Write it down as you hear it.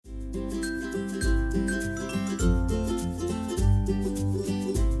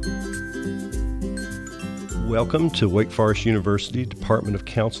Welcome to Wake Forest University Department of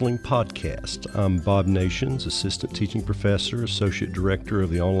Counseling podcast. I'm Bob Nations, Assistant Teaching Professor, Associate Director of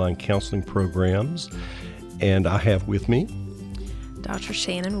the Online Counseling Programs, and I have with me Dr.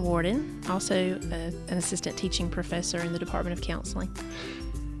 Shannon Warden, also an Assistant Teaching Professor in the Department of Counseling.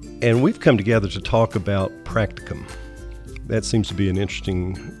 And we've come together to talk about practicum. That seems to be an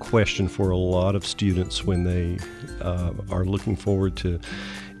interesting question for a lot of students when they are looking forward to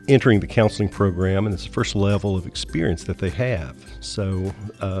entering the counseling program, and it's the first level of experience that they have. So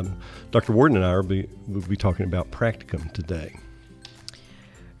Dr. Warden and I will be talking about practicum today.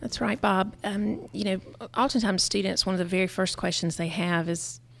 That's right, Bob. Oftentimes students, one of the very first questions they have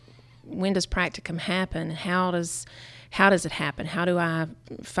is, when does practicum happen? How does it happen? How do I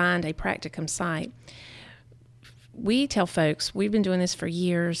find a practicum site? We tell folks, we've been doing this for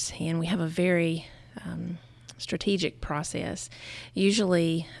years, and we have a very strategic process.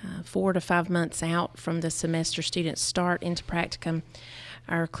 Usually 4 to 5 months out from the semester students start into practicum,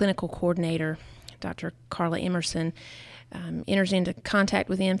 our clinical coordinator, Dr. Carla Emerson, enters into contact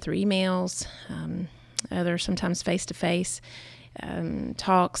with them through emails, other sometimes face-to-face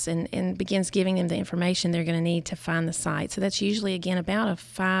talks, and begins giving them the information they're going to need to find the site. So that's usually, again, about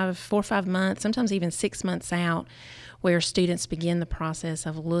 4 or 5 months, sometimes even 6 months out, where students begin the process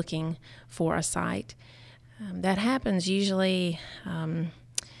of looking for a site. That happens usually,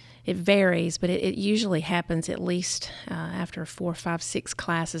 it varies, but it usually happens at least after 4, 5, 6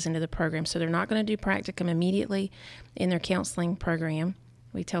 classes into the program. So they're not going to do practicum immediately in their counseling program.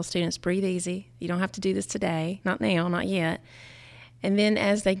 We tell students, breathe easy. You don't have to do this today, not now, not yet. And then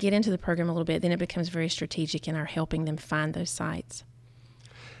as they get into the program a little bit, then it becomes very strategic in our helping them find those sites.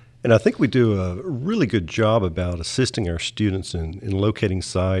 And I think we do a really good job about assisting our students in locating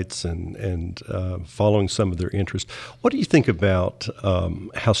sites and following some of their interests. What do you think about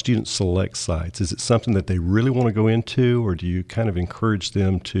how students select sites? Is it something that they really want to go into, or do you kind of encourage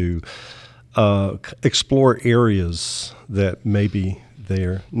them to explore areas that maybe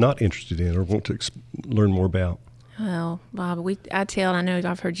they're not interested in or want to learn more about? Well, Bob, I know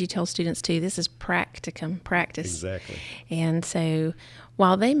I've heard you tell students too, this is practicum, practice. Exactly. And so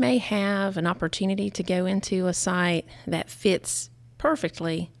while they may have an opportunity to go into a site that fits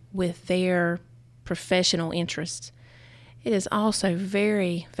perfectly with their professional interests, it is also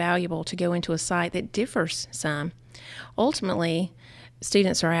very valuable to go into a site that differs some. Ultimately,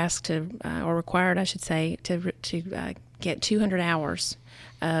 students are asked to, or required, I should say, to get 200 hours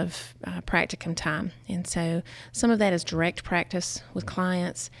of practicum time. And so some of that is direct practice with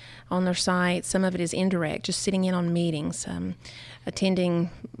clients on their site. Some of it is indirect, just sitting in on meetings,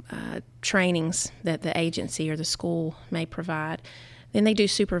 attending trainings that the agency or the school may provide. Then they do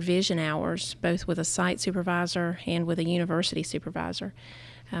supervision hours, both with a site supervisor and with a university supervisor.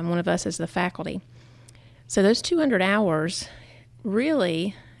 One of us is the faculty. So those 200 hours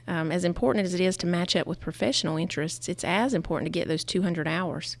really, as important as it is to match up with professional interests, it's as important to get those 200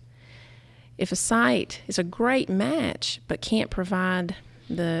 hours. If a site is a great match but can't provide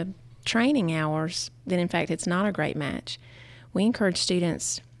the training hours, then in fact it's not a great match. We encourage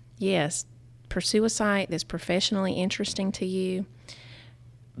students, yes, pursue a site that's professionally interesting to you,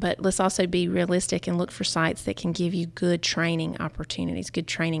 but let's also be realistic and look for sites that can give you good training opportunities, good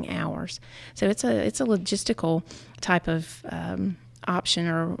training hours. So it's a logistical type of option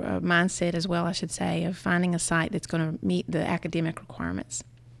or mindset as well, I should say, of finding a site that's going to meet the academic requirements.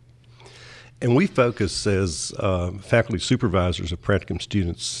 And we focus as faculty supervisors of practicum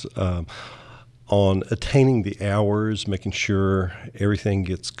students on attaining the hours, making sure everything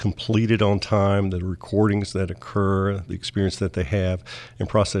gets completed on time, the recordings that occur, the experience that they have, and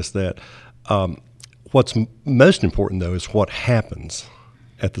process that. What's most important, though, is what happens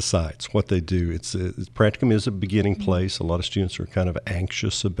at the sites, what they do. Practicum is a beginning place. A lot of students are kind of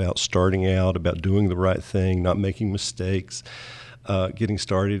anxious about starting out, about doing the right thing, not making mistakes, getting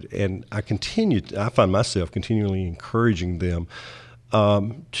started. And I find myself continually encouraging them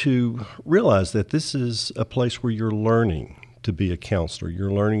to realize that this is a place where you're learning to be a counselor.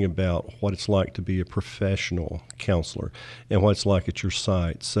 You're learning about what it's like to be a professional counselor and what it's like at your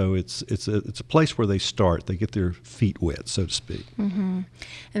site. So it's a place where they start. They get their feet wet, so to speak. Mm-hmm.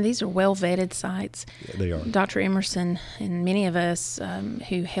 And these are well-vetted sites. Yeah, they are. Dr. Emerson and many of us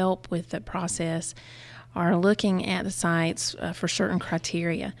who help with the process are looking at the sites for certain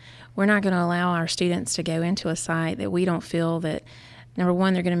criteria. We're not going to allow our students to go into a site that we don't feel that, number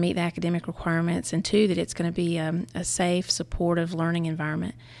one, they're going to meet the academic requirements, and two, that it's going to be a safe, supportive learning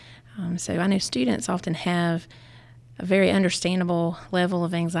environment. So I know students often have a very understandable level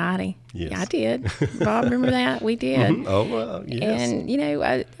of anxiety. Yes. I did. Bob, remember that? We did. Mm-hmm. Oh, yes.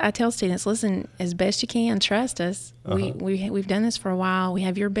 And, I tell students, listen, as best you can, trust us. We've done this for a while. We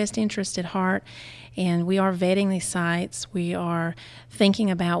have your best interest at heart, and we are vetting these sites. We are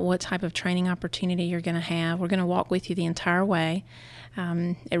thinking about what type of training opportunity you're going to have. We're going to walk with you the entire way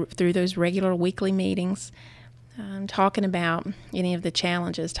through those regular weekly meetings, talking about any of the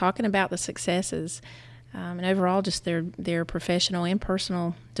challenges, talking about the successes, and overall just their professional and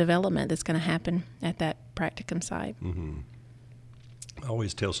personal development that's going to happen at that practicum site. Mm-hmm. I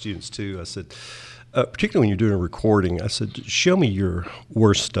always tell students, too, I said, particularly when you're doing a recording, I said, show me your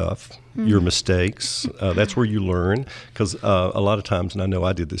worst stuff, your mistakes. That's where you learn. Because a lot of times, and I know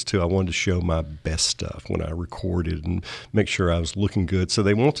I did this too, I wanted to show my best stuff when I recorded and make sure I was looking good. So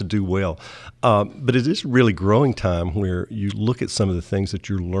they want to do well. But it is really growing time where you look at some of the things that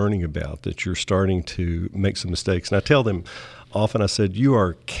you're learning about, that you're starting to make some mistakes. And I tell them, often I said, you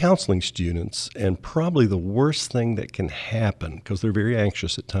are counseling students, and probably the worst thing that can happen, because they're very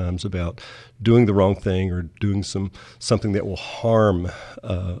anxious at times about doing the wrong thing or doing something that will harm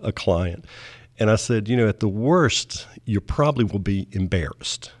a client. And I said, at the worst, you probably will be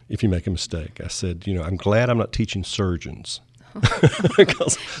embarrassed if you make a mistake. I said, I'm glad I'm not teaching surgeons.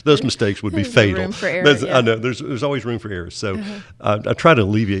 Because those mistakes would be fatal. Room for error, yeah. I know there's always room for error. So I try to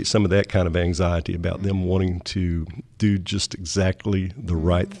alleviate some of that kind of anxiety about them wanting to do just exactly the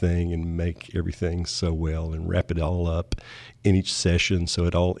right thing and make everything so well and wrap it all up in each session so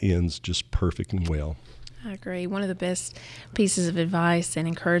it all ends just perfect and well. I agree. One of the best pieces of advice and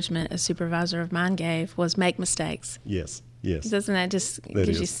encouragement a supervisor of mine gave was make mistakes. Yes. Doesn't that just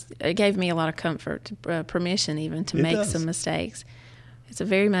it gave me a lot of comfort, permission even to make some mistakes. It's a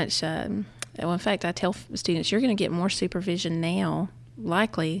very much, in fact, I tell students, you're going to get more supervision now,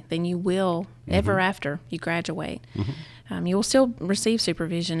 likely, than you will ever after you graduate. You will still receive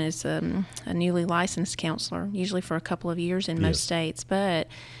supervision as a newly licensed counselor, usually for a couple of years in most states. But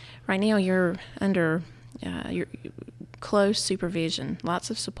right now you're under your close supervision,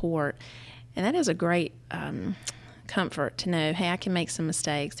 lots of support, and that is a great comfort to know, hey, I can make some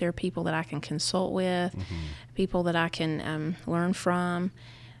mistakes. There are people that I can consult with, people that I can learn from.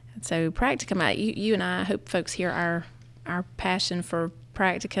 So practicum, you and I hope folks hear our passion for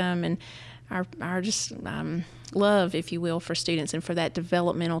practicum and our just love, if you will, for students and for that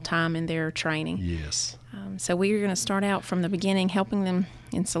developmental time in their training. Yes. So we are going to start out from the beginning, helping them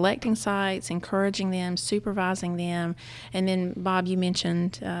in selecting sites, encouraging them, supervising them. And then, Bob, you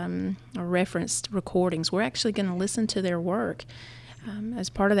mentioned or referenced recordings. We're actually going to listen to their work. As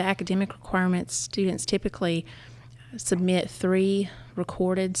part of the academic requirements, students typically submit 3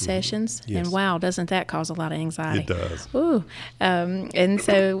 recorded sessions. Yes. And wow, doesn't that cause a lot of anxiety? It does. Ooh. And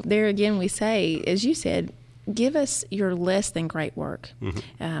so there again we say, as you said, give us your less than great work.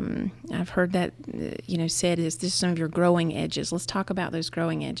 I've heard that said is this some of your growing edges. Let's talk about those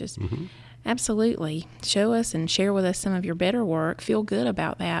growing edges. Absolutely. Show us and share with us some of your better work. Feel good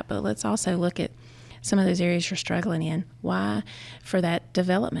about that, but let's also look at some of those areas you're struggling in. Why? For that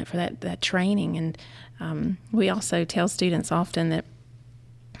development, for that training. And we also tell students often that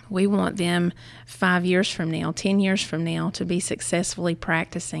we want them 5 years from now, 10 years from now, to be successfully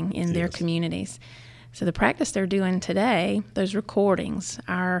practicing in their communities. So the practice they're doing today, those recordings,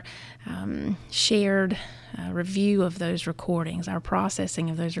 our shared review of those recordings, our processing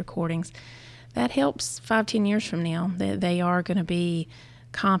of those recordings, that helps 5-10 years from now that they are going to be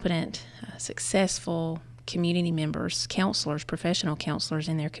competent, successful community members, counselors, professional counselors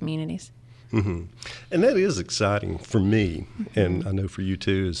in their communities. And that is exciting for me, and I know for you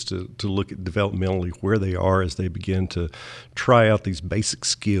too, is to look at developmentally where they are as they begin to try out these basic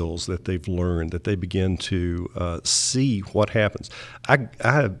skills that they've learned, that they begin to see what happens. I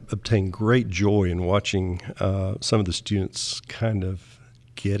have obtained great joy in watching some of the students kind of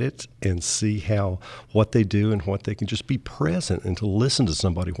get it and see what they do and what they can just be present and to listen to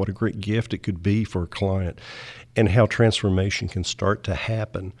somebody, what a great gift it could be for a client, and how transformation can start to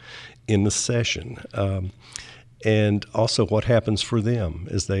happen in the session. And also what happens for them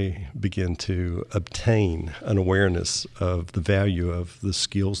as they begin to obtain an awareness of the value of the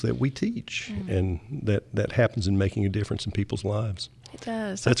skills that we teach, and that happens in making a difference in people's lives. It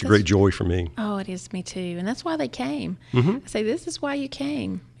does. That's a great joy for me. Oh, it is me too, and that's why they came. I say this is why you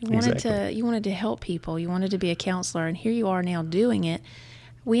came. You wanted to help people. You wanted to be a counselor, and here you are now doing it.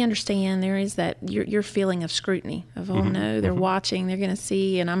 We understand there is that your feeling of scrutiny of no, they're watching, they're going to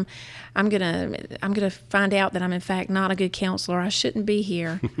see, and I'm gonna find out that I'm in fact not a good counselor. I shouldn't be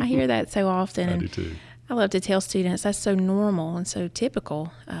here. I hear that so often. I and do too. I love to tell students that's so normal and so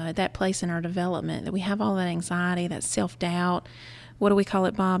typical at that place in our development, that we have all that anxiety, that self-doubt. What do we call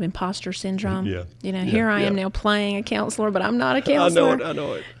it, Bob? Imposter syndrome. Yeah. Here I am now playing a counselor, but I'm not a counselor. I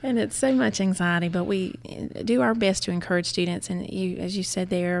know it. And it's so much anxiety, but we do our best to encourage students. And as you said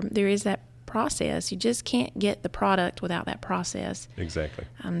there is that process. You just can't get the product without that process. Exactly.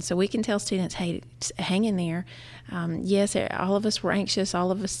 So we can tell students, hey, hang in there. Yes, all of us were anxious.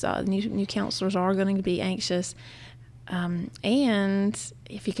 All of us new counselors are going to be anxious. And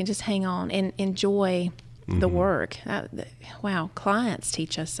if you can just hang on and enjoy the work. Wow, clients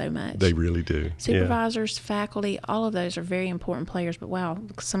teach us so much. They really do. Supervisors, faculty, all of those are very important players. But wow,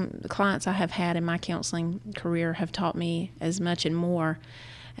 some clients I have had in my counseling career have taught me as much and more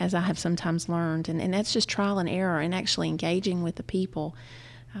as I have sometimes learned. And that's just trial and error and actually engaging with the people,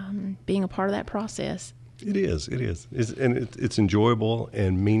 being a part of that process. It is. It's enjoyable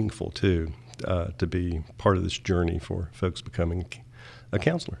and meaningful, too, to be part of this journey for folks becoming a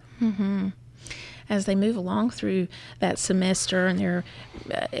counselor. Mm-hmm. As they move along through that semester, and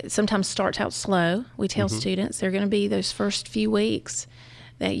it sometimes starts out slow, we tell students they're going to be those first few weeks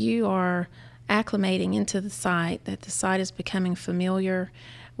that you are acclimating into the site, that the site is becoming familiar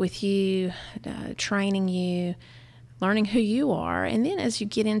with you, training you, learning who you are. And then as you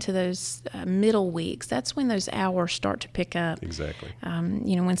get into those middle weeks, that's when those hours start to pick up. Exactly.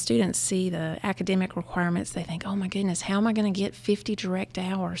 When students see the academic requirements, they think, oh my goodness, how am I going to get 50 direct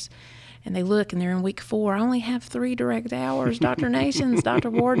hours? And they look, and they're in week 4. I only have 3 direct hours, Dr. Nations, Dr.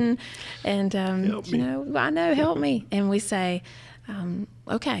 Warden. And, I know, help me. And we say,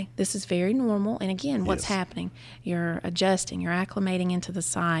 okay, this is very normal. And again, what's happening? You're adjusting, you're acclimating into the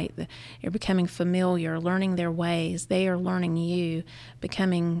site, you're becoming familiar, learning their ways. They are learning you,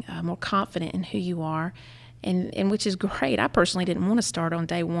 becoming more confident in who you are. And which is great. I personally didn't want to start on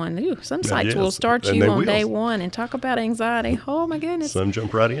day 1. Some sites will start you on day 1 and talk about anxiety. Oh, my goodness. Some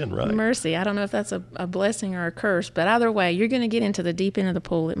jump right in, right? Mercy. I don't know if that's a blessing or a curse, but either way, you're going to get into the deep end of the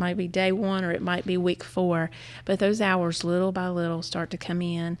pool. It might be day 1 or it might be week 4, but those hours little by little start to come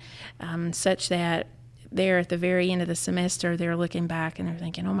in, such that there at the very end of the semester, they're looking back and they're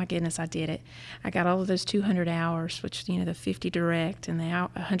thinking, oh my goodness, I did it. I got all of those 200 hours, which, the 50 direct and the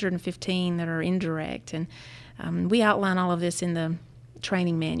 115 that are indirect. And we outline all of this in the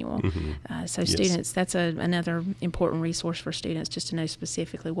training manual. So students, that's another important resource for students, just to know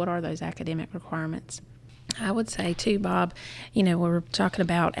specifically what are those academic requirements. I would say too, Bob, we're talking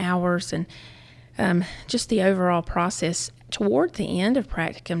about hours and just the overall process. Toward the end of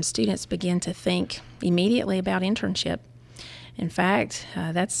practicum, students begin to think immediately about internship. In fact,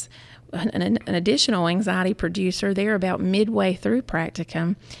 that's an additional anxiety producer. They're about midway through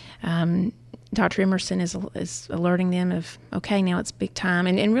practicum. Dr. Emerson is alerting them of, okay, now it's big time.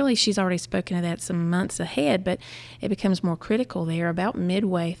 And really, she's already spoken of that some months ahead, but it becomes more critical there. About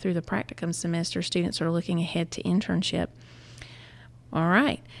midway through the practicum semester, students are looking ahead to internship. All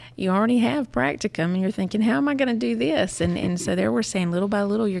right, you already have practicum, and you're thinking, how am I going to do this? And so there we're saying little by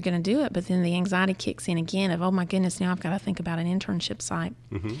little you're going to do it, but then the anxiety kicks in again of, oh my goodness, now I've got to think about an internship site.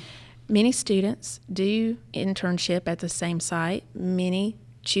 Many students do internship at the same site. Many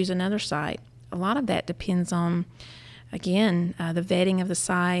choose another site. A lot of that depends on, again, the vetting of the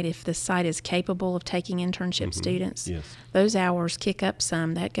site. If the site is capable of taking internship students, those hours kick up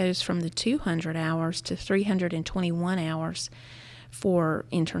some. That goes from the 200 hours to 321 hours. For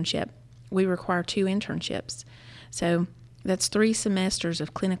internship. We require 2 internships. So that's 3 semesters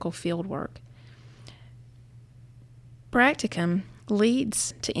of clinical field work. Practicum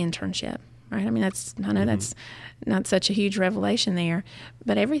leads to internship, right? I mean, that's not such a huge revelation there,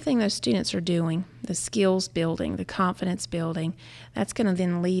 but everything those students are doing, the skills building, the confidence building, that's going to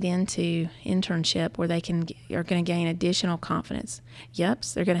then lead into internship where they are going to gain additional confidence. Yep,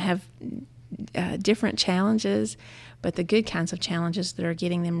 they're going to have different challenges, but the good kinds of challenges that are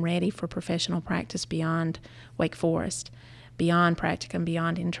getting them ready for professional practice beyond Wake Forest, beyond practicum,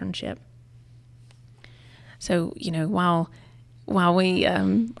 beyond internship. So, while we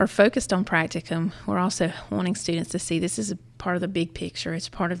are focused on practicum, we're also wanting students to see this is a part of the big picture. It's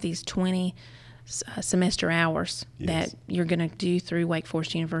part of these 20 semester hours that you're going to do through Wake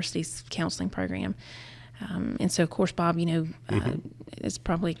Forest University's counseling program. And so, of course, Bob, it's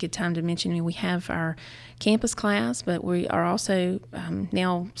probably a good time to mention we have our campus class, but we are also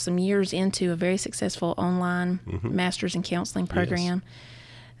now some years into a very successful online master's in counseling program.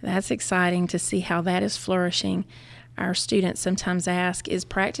 That's exciting to see how that is flourishing. Our students sometimes ask, is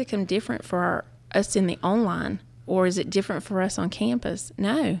practicum different for us in the online Or is it different for us on campus?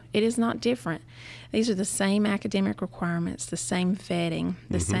 No, it is not different. These are the same academic requirements, the same vetting,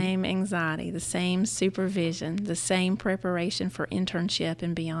 the same anxiety, the same supervision, the same preparation for internship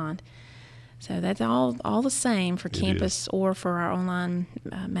and beyond. So that's all the same for campus or for our online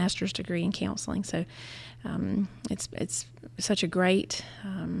master's degree in counseling. So it's such a great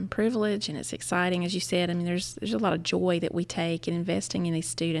privilege, and it's exciting, as you said. I mean, there's a lot of joy that we take in investing in these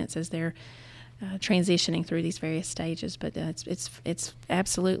students as they're transitioning through these various stages. But it's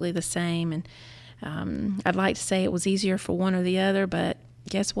absolutely the same. And I'd like to say it was easier for one or the other, but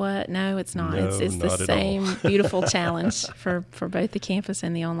guess what? No, it's not. No, it's not the at same all. beautiful challenge for both the campus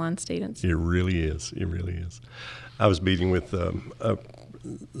and the online students. It really is. It really is. I was meeting with a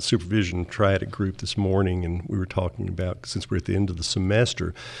supervision triadic group this morning, and we were talking about, since we're at the end of the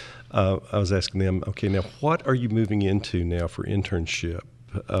semester, I was asking them, okay, now what are you moving into now for internship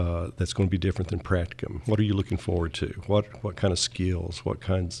that's going to be different than practicum? What are you looking forward to? What kind of skills, what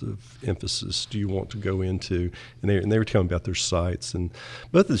kinds of emphasis do you want to go into? And they were telling me about their sites, and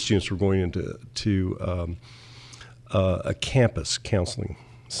both of the students were going into a campus counseling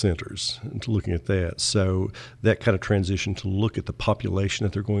centers and looking at that. So that kind of transition to look at the population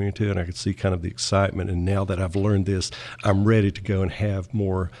that they're going into, and I could see kind of the excitement. And now that I've learned this, I'm ready to go and have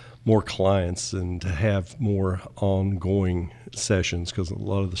more clients and to have more ongoing sessions, because a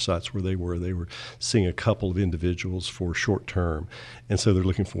lot of the sites where they were seeing a couple of individuals for short term, and so they're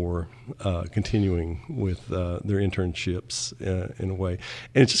looking for continuing with their internships in a way.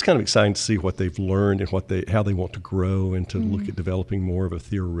 And it's just kind of exciting to see what they've learned and how they want to grow, and to look at developing more of a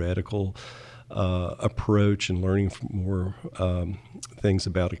theoretical approach and learning more things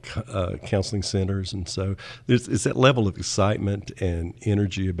about counseling centers. And so it's that level of excitement and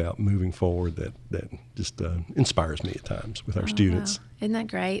energy about moving forward that just inspires me at times with our students. Wow. Isn't that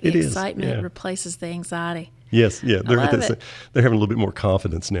great? It The is, excitement yeah. replaces the anxiety. Yes, yeah, I love it. they're having a little bit more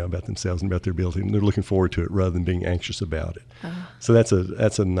confidence now about themselves and about their ability, and they're looking forward to it rather than being anxious about it. So that's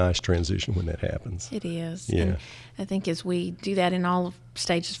a nice transition when that happens. It is. Yeah. And I think as we do that in all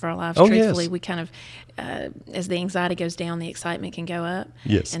stages of our lives, Oh, truthfully, yes. we kind of, as the anxiety goes down, the excitement can go up.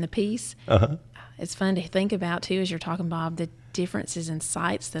 Yes. And the peace. Uh-huh. It's fun to think about, too, as you're talking, Bob, the differences in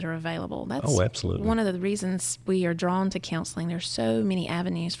sites that are available. That's absolutely. one of the reasons we are drawn to counseling. There's so many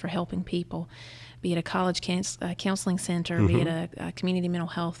avenues for helping people, be it a college counseling center, be it a community mental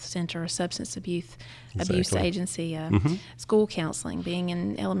health center, a substance abuse Exactly. agency, school counseling, being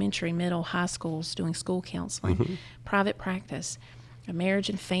in elementary, middle, high schools, doing school counseling, private practice, marriage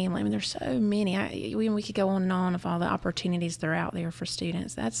and family. I mean, there's so many. We could go on and on of all the opportunities that are out there for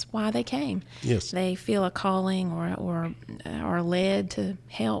students. That's why they came. Yes. They feel a calling or are led to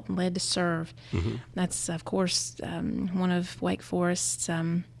help, led to serve. That's, of course, one of Wake Forest's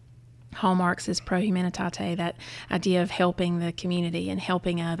hallmarks is pro humanitate, that idea of helping the community and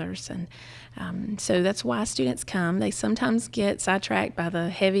helping others. And so that's why students come. They sometimes get sidetracked by the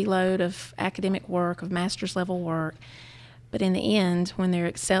heavy load of academic work, of master's level work. But in the end, when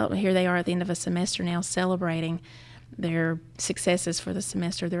they're here they are at the end of a semester now celebrating their successes for the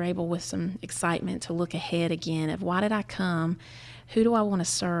semester, they're able with some excitement to look ahead again of why did I come? Who do I want to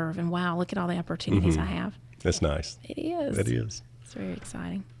serve? And wow, look at all the opportunities I have. That's nice. It is. That is. It's very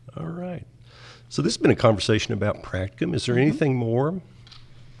exciting. All right. So this has been a conversation about practicum. Is there anything more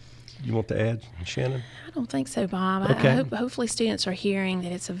you want to add, Shannon? I don't think so, Bob. Okay. Hopefully students are hearing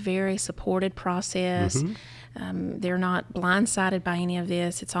that it's a very supported process. They're not blindsided by any of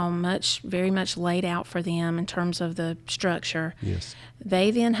this. It's all very much laid out for them in terms of the structure. Yes.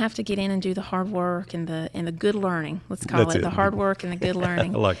 They then have to get in and do the hard work and the good learning. Let's call That's it the it. hard work and the good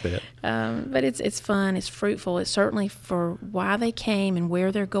learning. I like that. But it's fun. It's fruitful. It's certainly for why they came and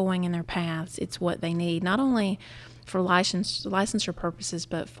where they're going in their paths. It's what they need, not only for licensure purposes,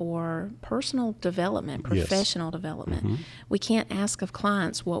 but for personal development, Yes. professional development. We can't ask of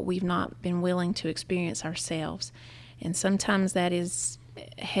clients what we've not been willing to experience ourselves. And sometimes that is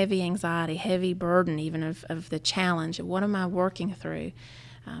heavy anxiety, heavy burden even of the challenge of what am I working through.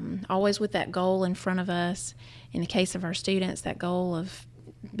 Always with that goal in front of us. In the case of our students, that goal of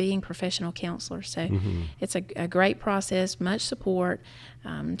being professional counselors. So it's a great process, much support,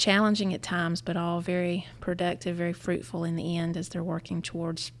 challenging at times, but all very productive, very fruitful in the end as they're working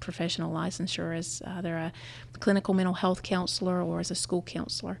towards professional licensure as either a clinical mental health counselor or as a school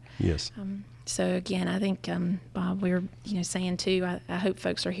counselor. Yes. So again, I think, Bob, we were saying too, I hope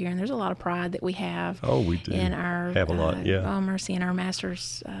folks are hearing there's a lot of pride that we have. Oh, we do. In our, have a lot, yeah. Mercy, in our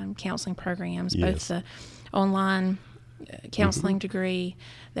master's counseling programs, Yes. both the online counseling degree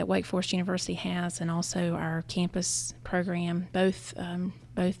that Wake Forest University has and also our campus program, both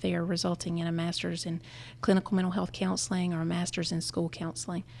both there resulting in a master's in clinical mental health counseling or a master's in school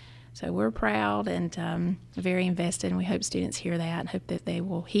counseling. So we're proud and very invested, and we hope students hear that and hope that they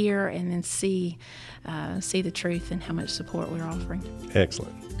will hear and then see the truth and how much support we're offering.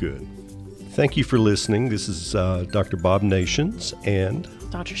 Excellent. Good. Thank you for listening. This is Dr. Bob Nations and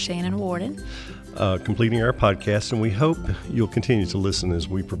Dr. Shannon Warden. Completing our podcast, and we hope you'll continue to listen as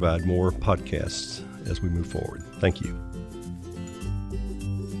we provide more podcasts as we move forward. Thank you.